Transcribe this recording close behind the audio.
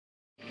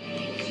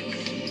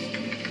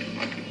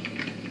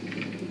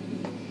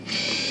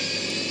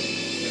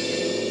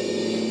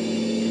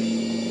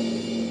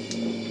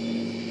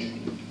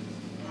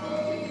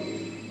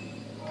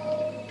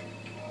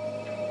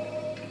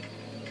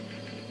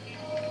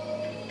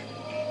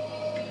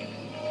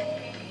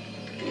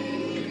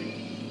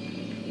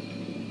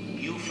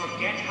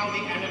how the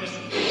animus...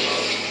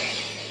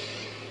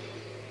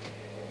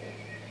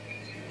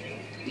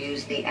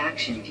 Use the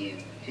action view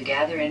to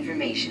gather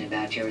information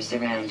about your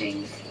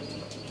surroundings.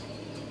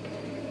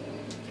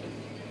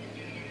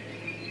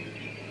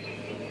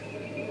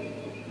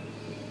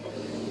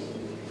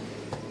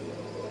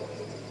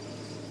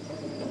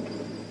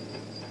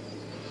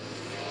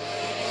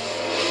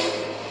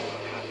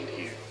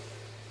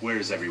 Where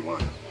is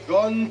everyone?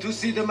 Gone to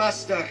see the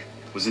master.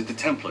 Was it the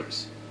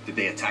Templars? Did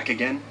they attack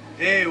again?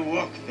 They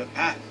walk the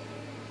path.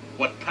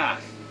 What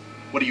path?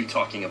 What are you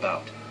talking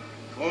about?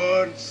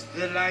 Towards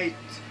the light.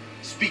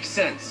 Speak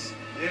sense.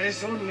 There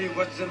is only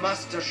what the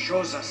master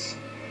shows us.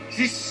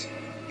 This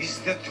is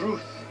the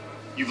truth.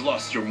 You've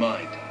lost your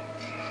mind.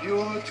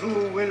 You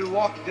too will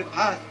walk the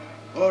path,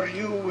 or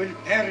you will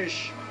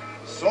perish.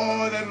 So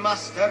the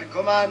master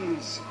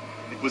commands.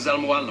 It was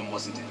Al-Mualim,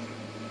 wasn't it?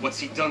 What's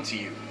he done to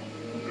you?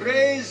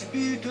 Praise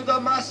be to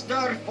the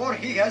master, for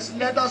he has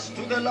led us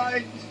to the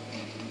light.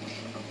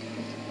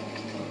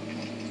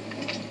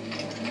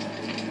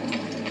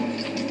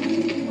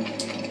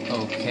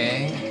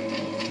 Okay.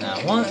 Now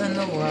what in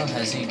the world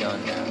has he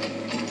done now?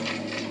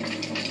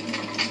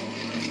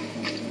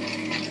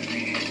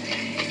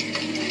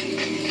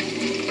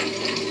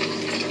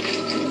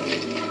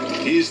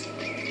 He's...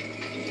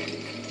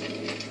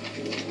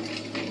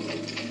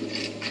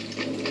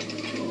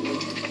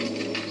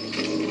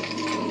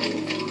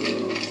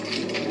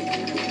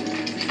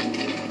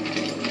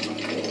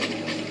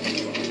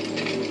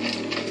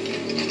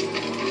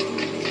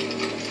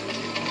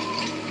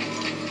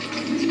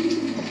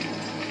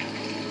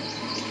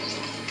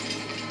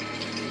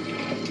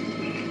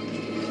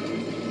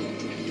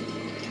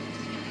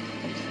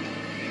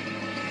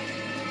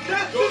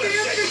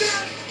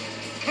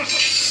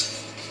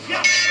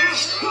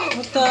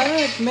 What the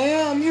heck,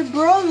 man? I'm your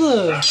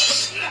brother.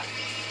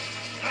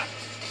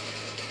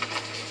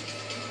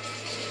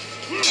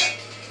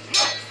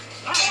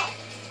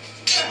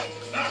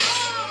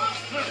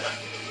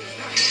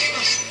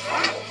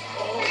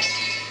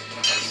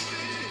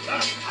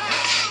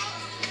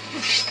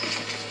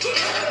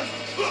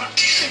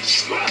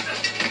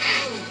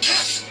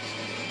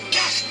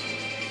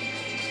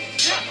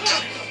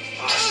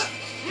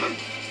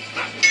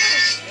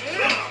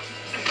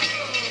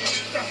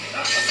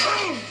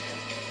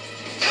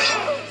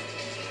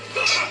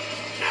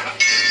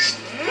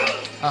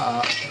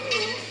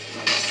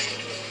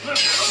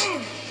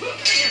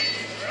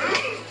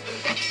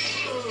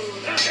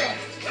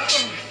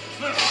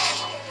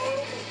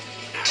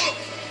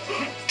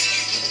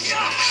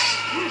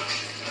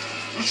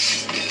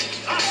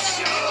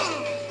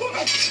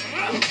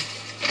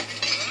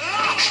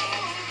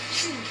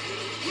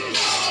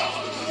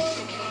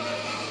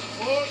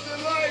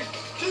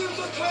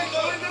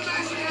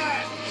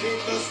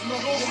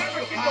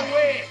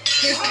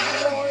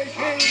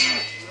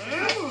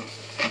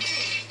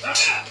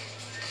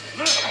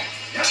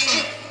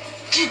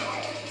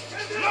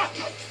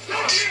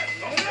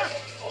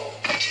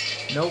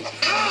 Nope.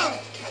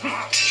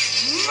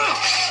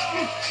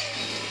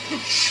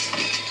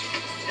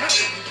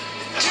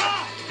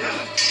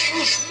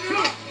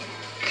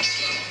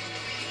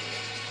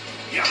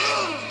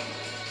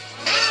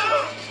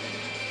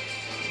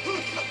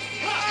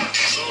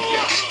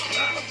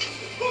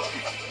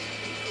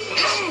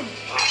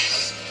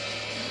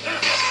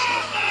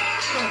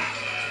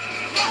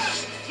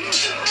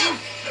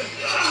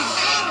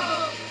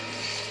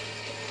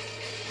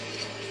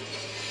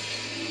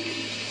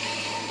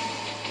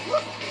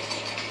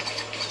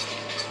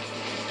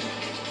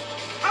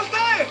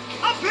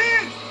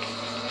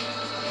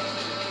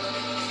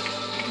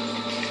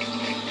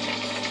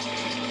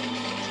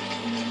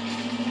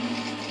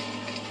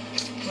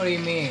 What do you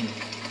mean?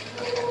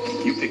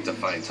 You picked a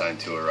fine time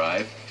to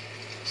arrive.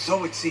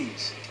 So it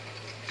seems.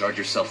 Guard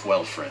yourself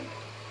well, friend.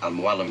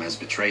 Al-Mualim has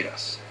betrayed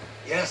us.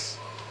 Yes.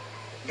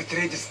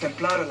 Betrayed his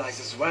Templar allies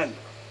as well.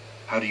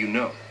 How do you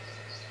know?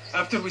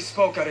 After we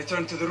spoke, I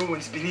returned to the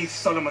ruins beneath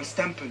Solomon's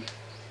temple.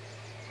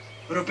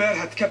 Robert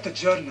had kept a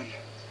journal,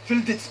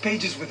 filled its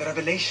pages with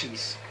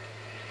revelations.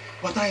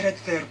 What I read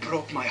there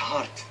broke my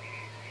heart,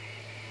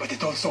 but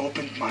it also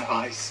opened my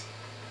eyes.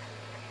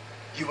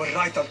 You were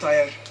right,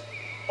 Altair.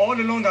 All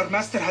along, our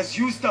master has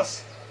used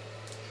us.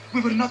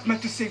 We were not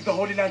meant to save the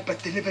Holy Land,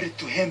 but deliver it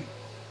to him.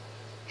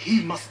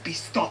 He must be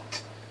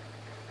stopped.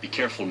 Be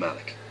careful,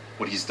 Malik.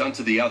 What he's done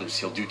to the others,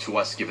 he'll do to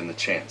us given the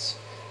chance.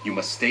 You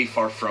must stay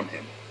far from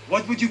him.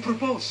 What would you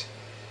propose?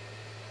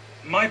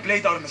 My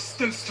blade arm is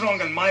still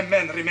strong and my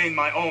men remain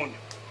my own.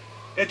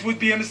 It would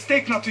be a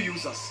mistake not to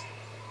use us.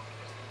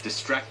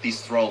 Distract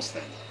these thralls,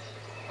 then.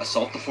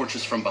 Assault the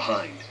fortress from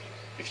behind.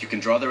 If you can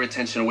draw their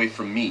attention away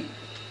from me,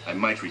 I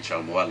might reach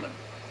Al-Mualim.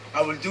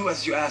 I will do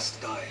as you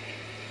asked, Dai.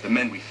 The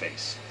men we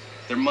face,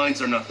 their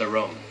minds are not their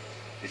own.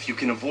 If you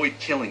can avoid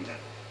killing them.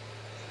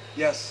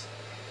 Yes.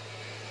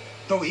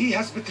 Though he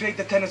has betrayed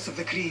the tenets of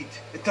the Creed,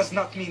 it does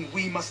not mean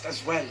we must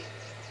as well.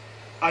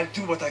 I'll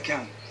do what I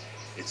can.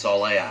 It's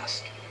all I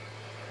ask.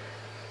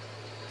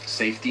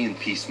 Safety and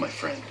peace, my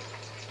friend.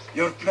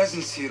 Your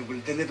presence here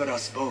will deliver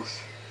us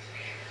both.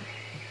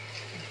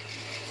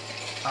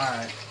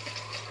 Alright.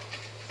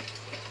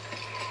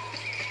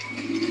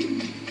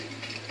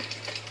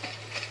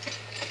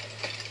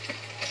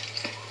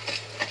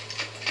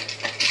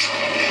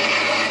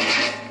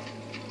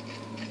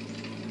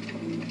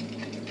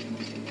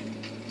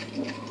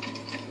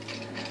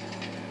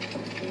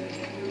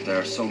 There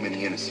are so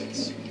many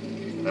innocents.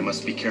 I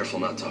must be careful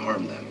not to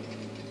harm them.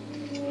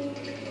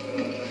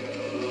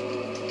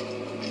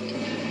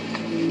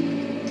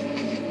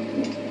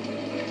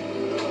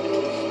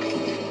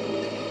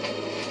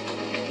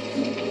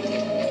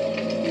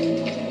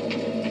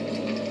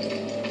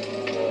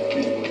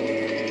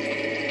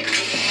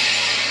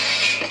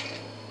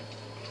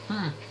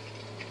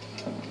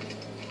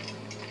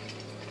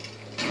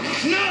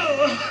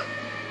 No!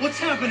 What's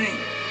happening?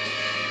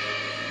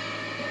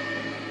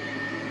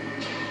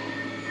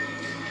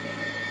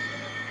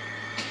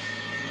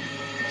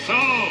 So,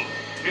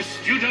 the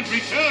student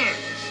returns.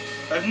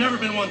 I've never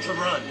been one to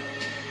run.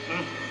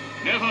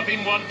 Never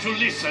been one to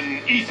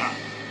listen either.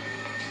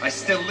 I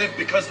still live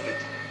because of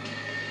it.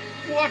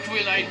 What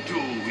will I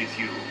do with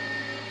you?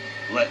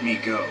 Let me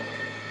go.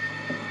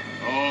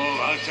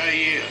 Oh,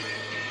 Altair.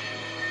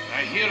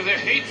 I hear the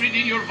hatred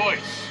in your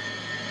voice.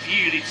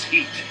 Feel its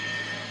heat.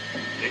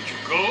 Let you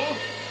go?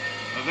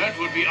 That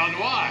would be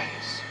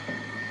unwise.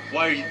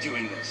 Why are you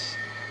doing this?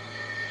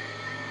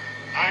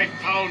 I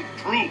found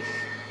proof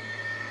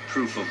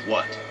Proof of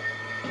what?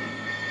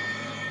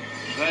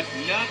 that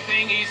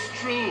nothing is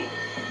true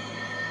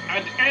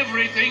and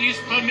everything is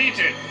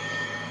permitted.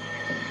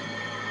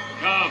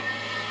 Come,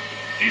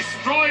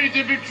 destroy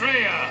the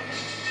betrayer.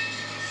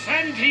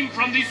 Send him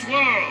from this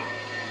world.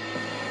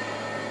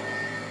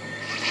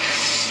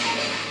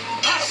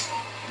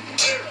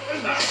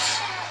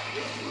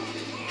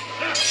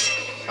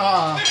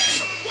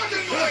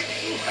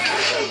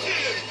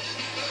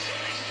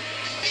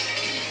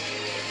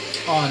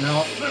 Oh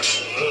no.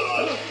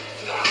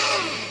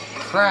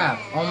 Crap,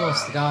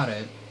 almost got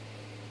it.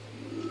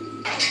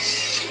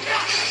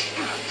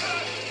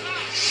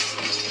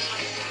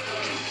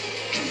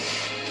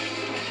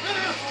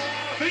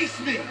 Face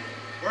me!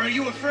 Or are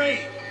you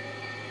afraid?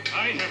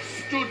 I have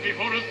stood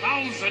before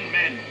 1,000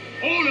 men,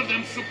 all of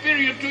them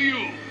superior to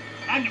you,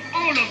 and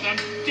all of them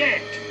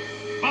dead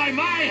by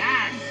my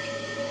hand.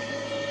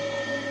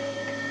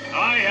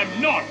 I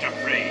am not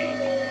afraid.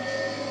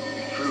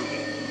 Prove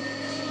it.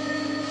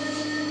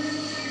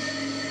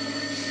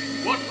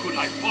 What could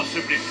I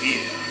possibly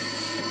fear?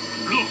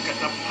 Look at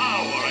the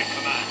power I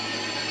command.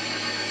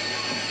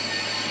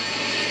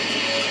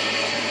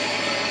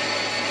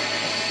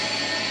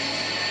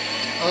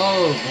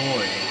 Oh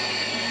boy.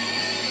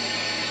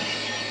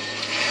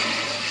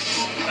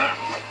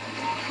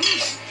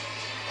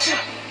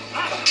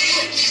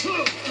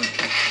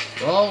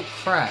 Well,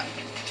 crap.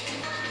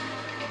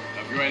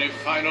 Have you any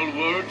final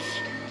words?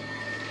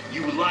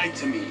 You lied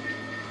to me.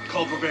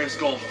 Called Robert's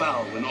goal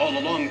foul when all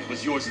along it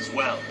was yours as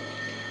well.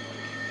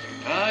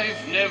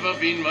 I've never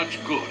been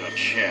much good at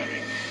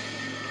sharing.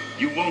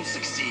 You won't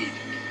succeed.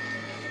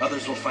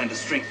 Others will find the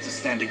strength to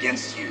stand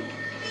against you.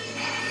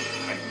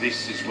 And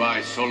this is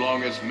why, so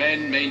long as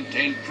men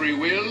maintain free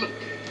will,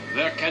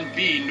 there can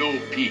be no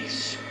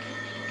peace.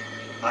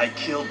 I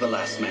killed the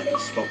last man who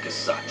spoke as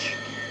such.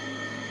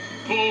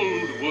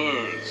 Bold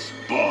words,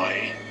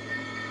 boy.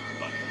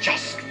 But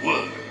just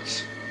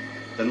words.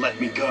 Then let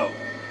me go.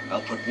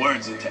 I'll put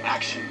words into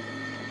action.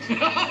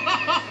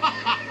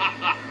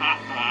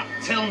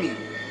 Tell me,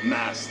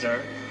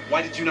 Master,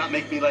 why did you not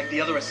make me like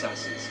the other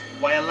assassins?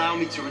 Why allow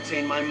me to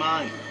retain my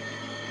mind?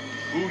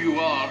 Who you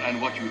are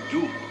and what you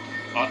do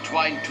are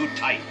twined too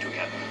tight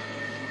together.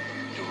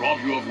 To rob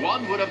you of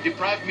one would have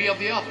deprived me of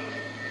the other.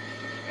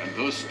 And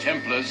those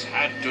Templars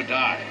had to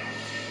die.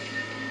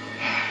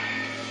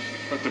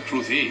 But the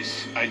truth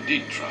is, I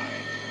did try.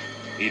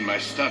 In my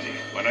study,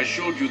 when I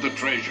showed you the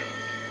treasure.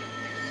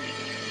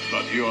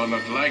 But you are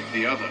not like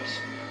the others.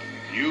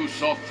 You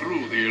saw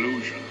through the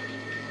illusion.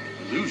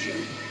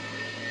 Illusion?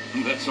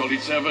 That's all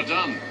it's ever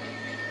done.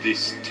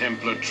 This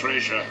Templar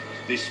treasure,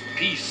 this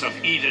piece of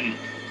Eden,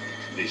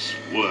 this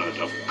word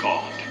of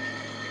God.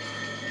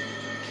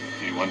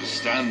 Do you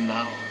understand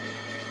now?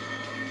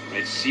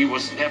 Red Sea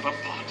was never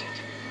parted.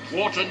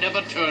 Water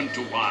never turned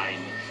to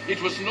wine.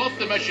 It was not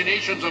the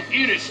machinations of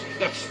Iris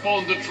that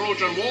spawned the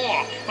Trojan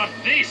War, but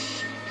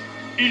this.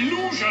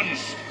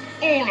 Illusions.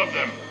 All of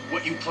them.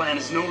 What you plan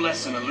is no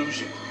less an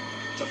illusion.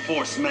 To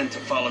force men to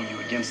follow you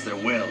against their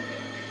will.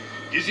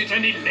 Is it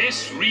any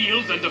less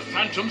real than the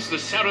phantoms the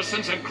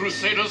Saracens and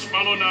Crusaders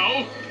follow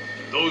now?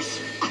 Those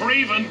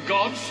craven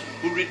gods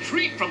who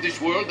retreat from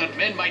this world that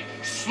men might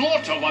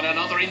slaughter one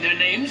another in their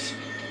names?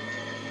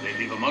 They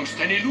live amongst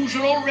an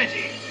illusion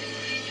already.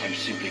 I'm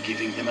simply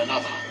giving them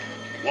another.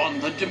 One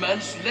that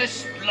demands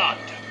less blood.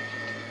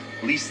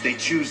 Least they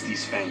choose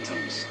these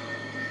phantoms.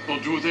 Or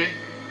do they?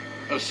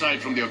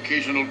 Aside from the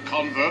occasional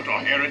convert or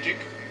heretic?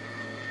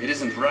 It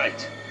isn't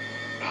right.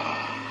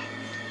 Ah,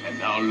 and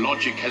now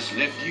logic has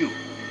left you.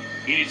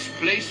 In its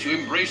place, you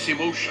embrace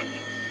emotion.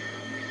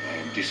 I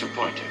am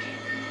disappointed.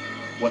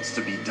 What's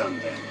to be done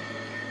then?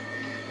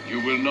 You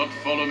will not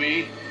follow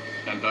me?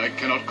 and I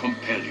cannot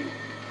compel you.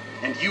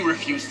 And you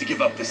refuse to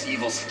give up this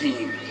evil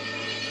scheme.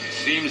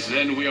 Seems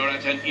then we are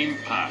at an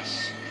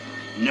impasse.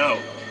 No,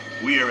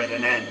 we are at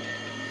an end.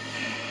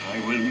 I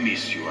will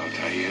miss you,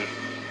 Altair.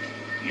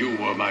 You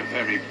were my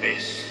very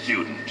best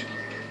student.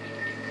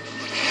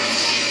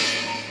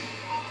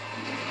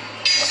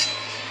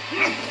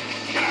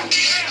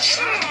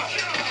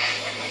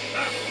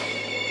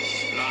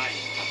 Blind,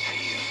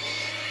 Altair.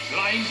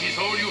 Blind is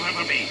all you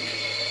ever been.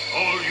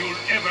 All you'll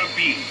ever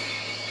be.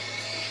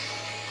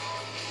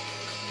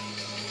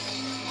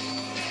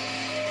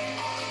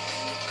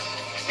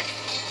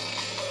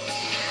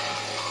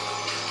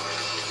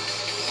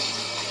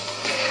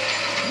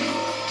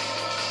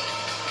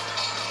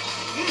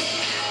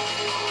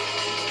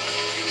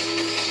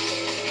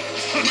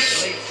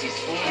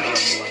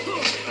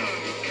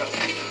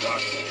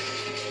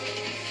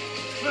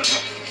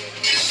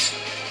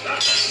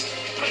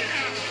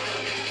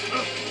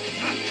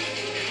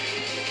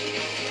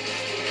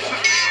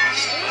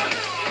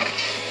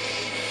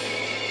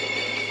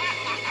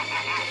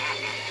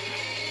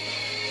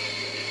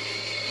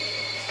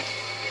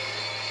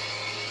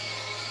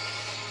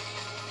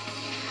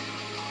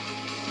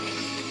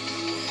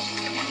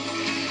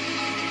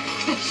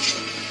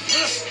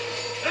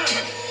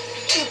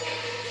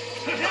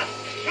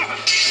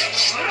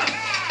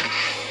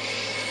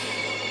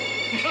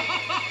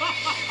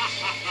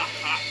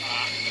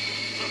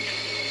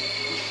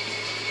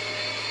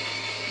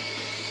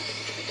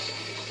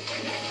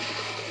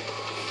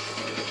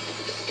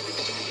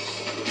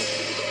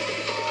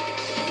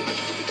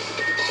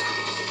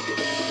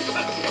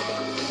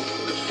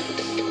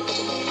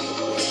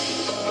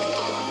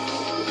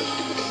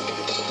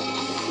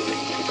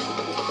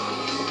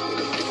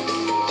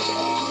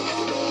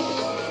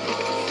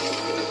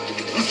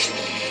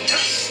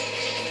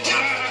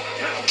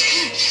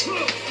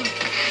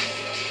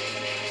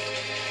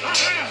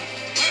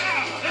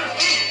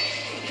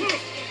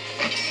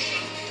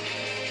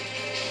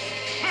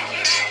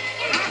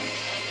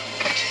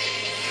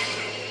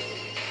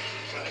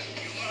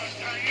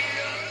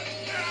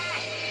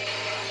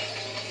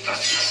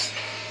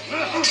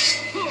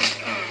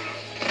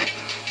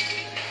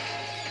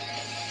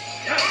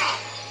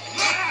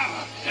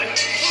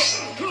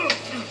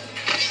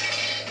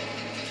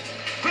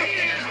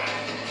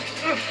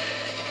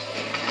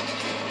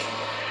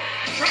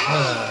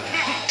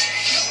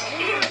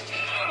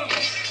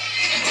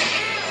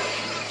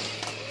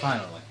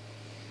 Finally.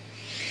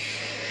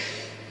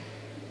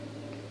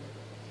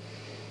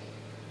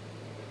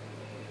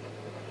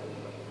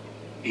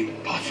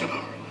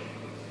 Impossible.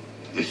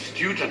 The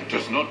student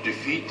does not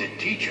defeat the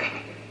teacher.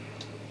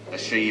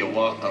 الشيء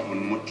واقع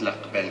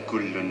مطلق بل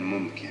كل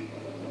ممكن.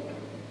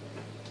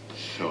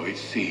 So it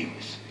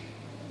seems.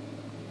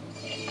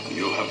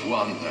 You have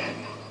won then.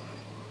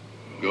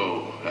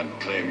 Go and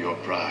claim your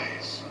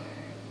prize.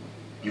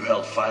 You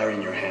held fire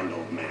in your hand,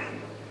 old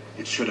man.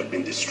 It should have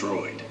been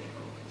destroyed.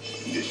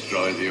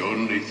 Destroy the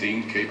only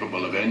thing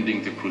capable of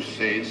ending the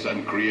Crusades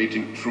and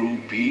creating true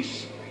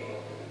peace?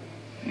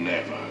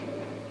 Never.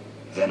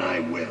 Then I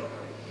will.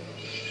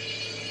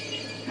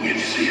 We'll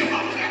see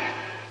about that.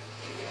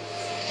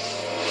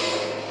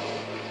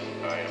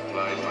 I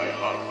applied my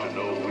heart to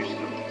know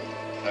wisdom,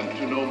 and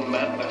to know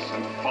madness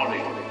and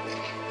folly.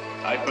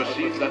 I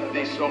perceived that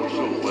this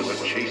also was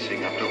a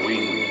chasing after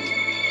wind,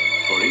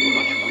 for in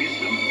much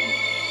wisdom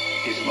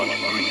is much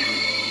grief.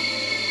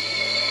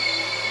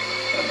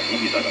 And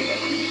he that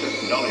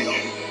increaseth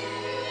knowledge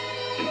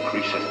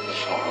increaseth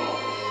sorrow.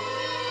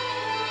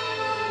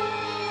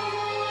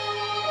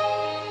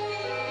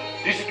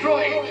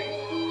 Destroy it!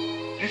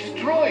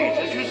 Destroy it,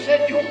 as you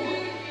said you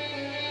would.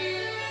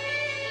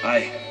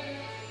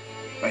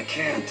 I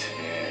can't.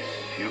 Yes,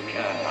 you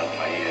can,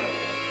 Altair.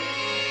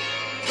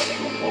 But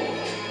you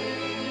won't.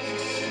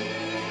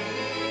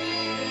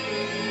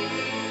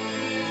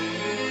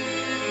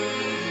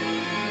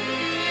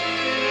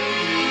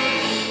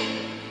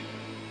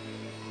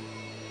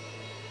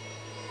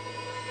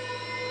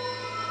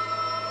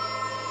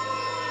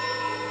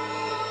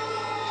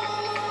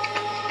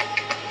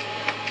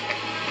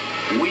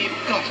 We've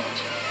got it.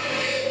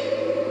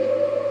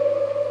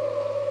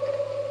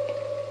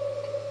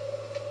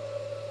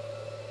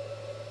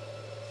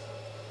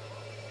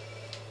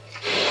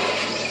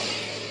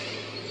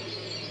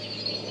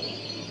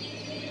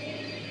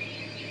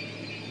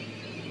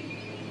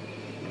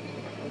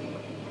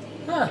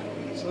 Huh.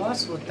 So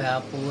that's what the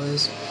apple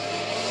is.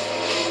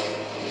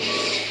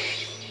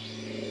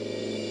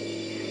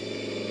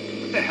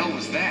 What the hell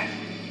was that?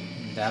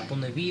 The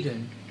apple of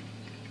Eden.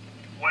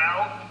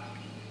 Well,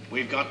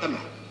 We've got them.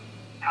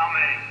 how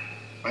many?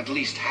 At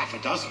least half a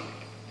dozen.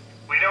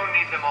 We don't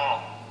need them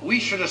all. We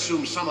should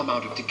assume some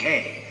amount of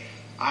decay.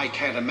 I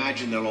can't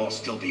imagine they'll all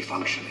still be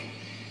functioning.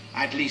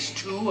 At least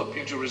 2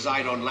 appear to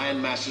reside on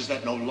land masses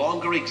that no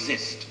longer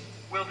exist.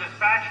 We'll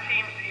dispatch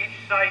teams to each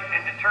site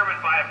and determine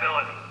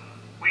viability.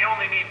 We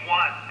only need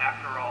 1,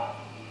 after all.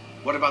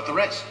 What about the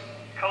rest?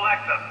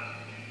 Collect them.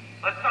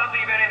 Let's not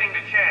leave anything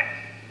to chance.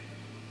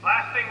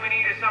 Last thing we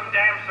need is some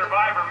damn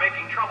survivor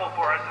making trouble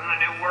for us in the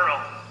new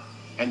world.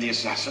 And the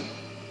assassin?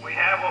 We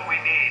have what we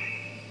need.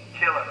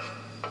 Kill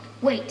him.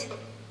 Wait.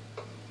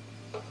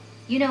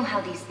 You know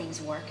how these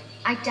things work.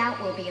 I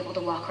doubt we'll be able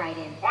to walk right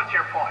in. What's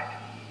your point?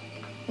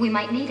 We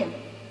might need him.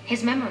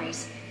 His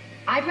memories.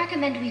 I'd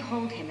recommend we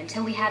hold him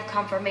until we have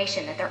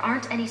confirmation that there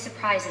aren't any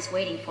surprises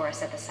waiting for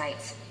us at the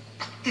sites.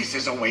 This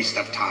is a waste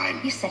of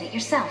time. You said it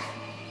yourself.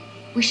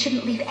 We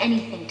shouldn't leave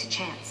anything to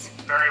chance.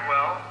 Very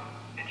well.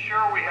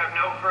 Ensure we have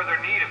no further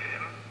need of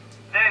him,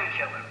 then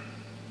kill him.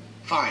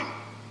 Fine.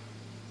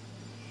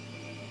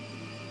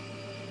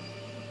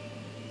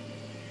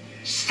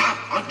 Stop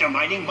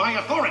undermining my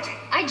authority.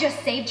 I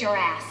just saved your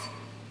ass.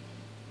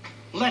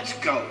 Let's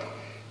go.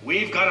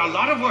 We've got a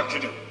lot of work to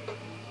do.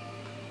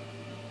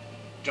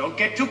 Don't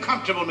get too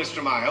comfortable,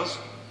 Mr. Miles.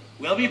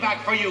 We'll be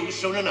back for you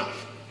soon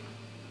enough.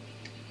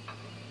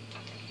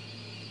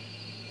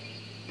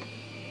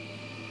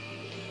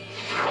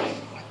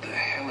 What the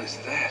hell is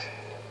that?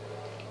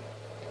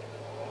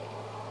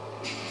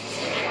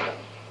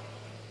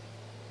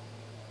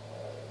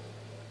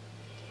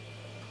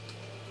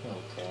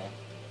 Okay.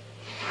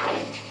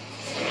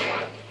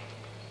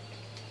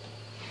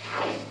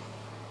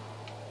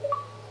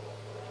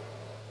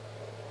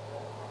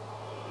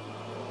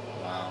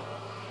 Wow.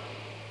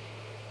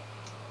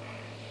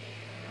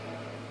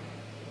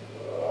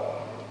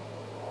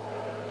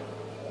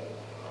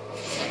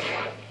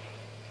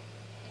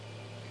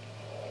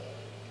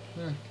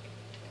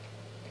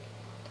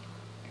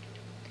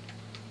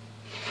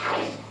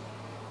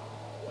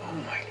 Oh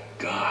my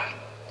God.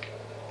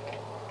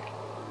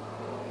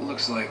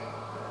 Looks like...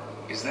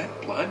 Is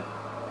that blood?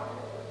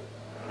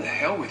 The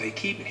hell were they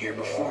keeping here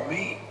before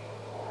me?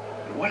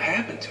 And what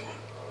happened to him?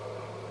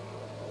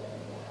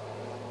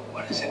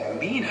 What does it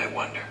mean, I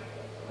wonder?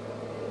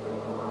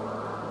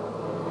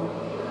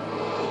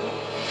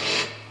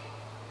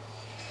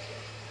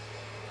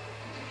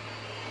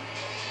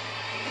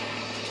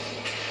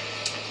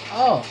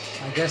 Oh,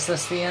 I guess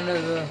that's the end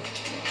of the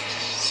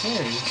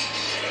series.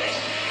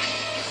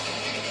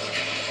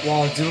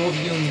 Well, I do hope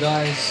you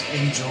guys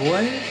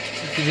enjoy.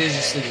 If you did,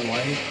 just leave a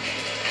like.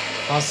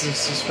 Also,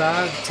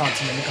 subscribe, talk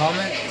to me in the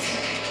comments.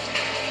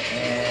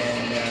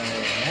 And,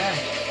 yeah.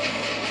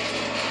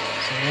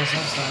 See you guys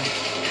next time.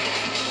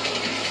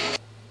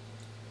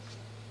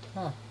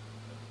 Huh.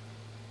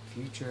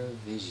 Future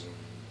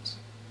visions.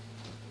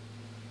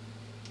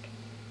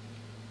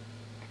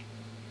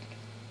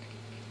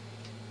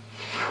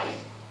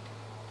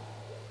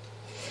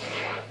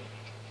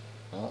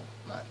 Well,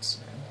 that's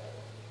it.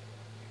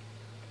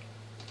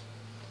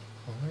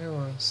 Where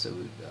else do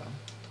we go?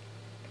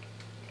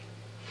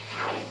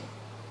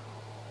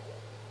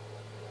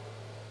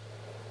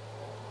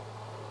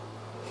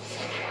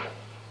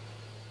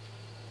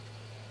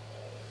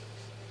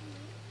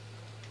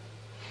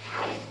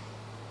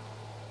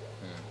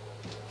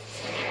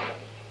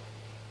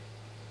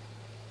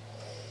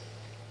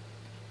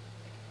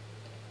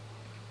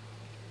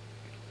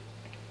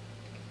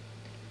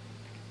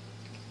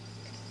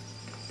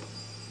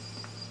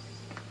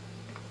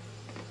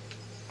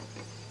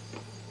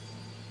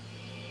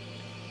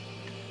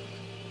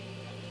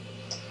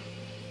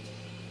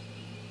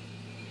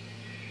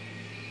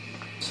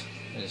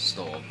 I just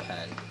stole a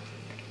pen.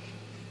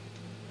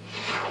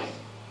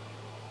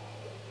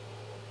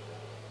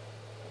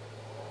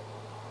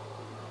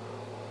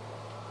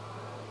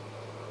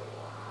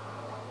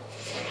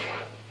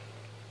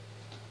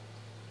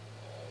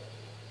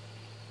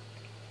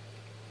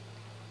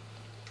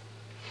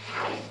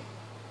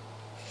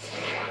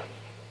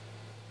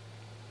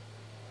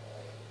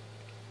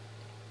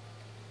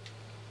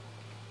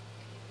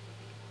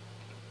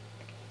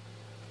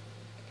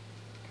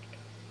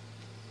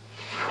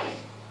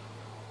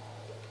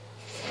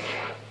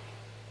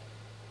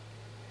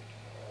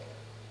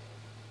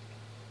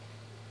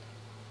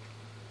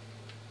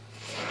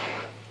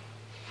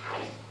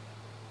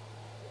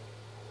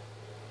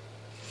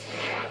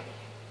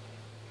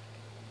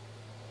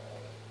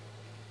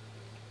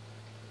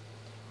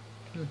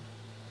 Hmm.